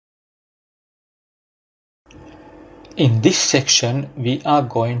In this section, we are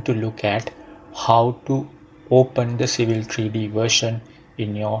going to look at how to open the Civil 3D version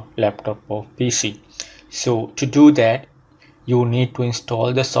in your laptop or PC. So to do that, you need to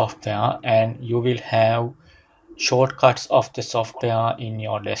install the software and you will have shortcuts of the software in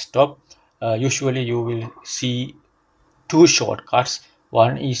your desktop. Usually you will see two shortcuts.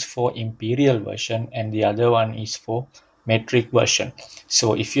 One is for imperial version and the other one is for metric version.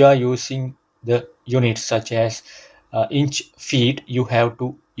 So if you are using the units such as inch feet, you have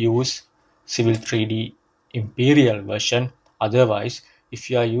to use Civil 3D imperial version. Otherwise, if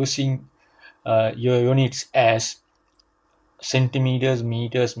you are using your units as centimeters,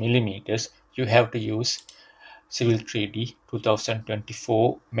 meters, millimeters, you have to use Civil 3D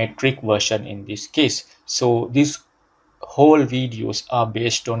 2024 metric version in this case. So these whole videos are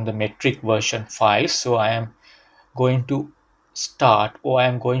based on the metric version files. So I am going to I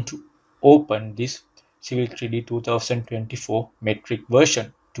am going to open this Civil 3D 2024 metric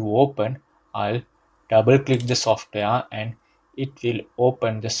version. To open, I'll double click the software and it will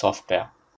open the software.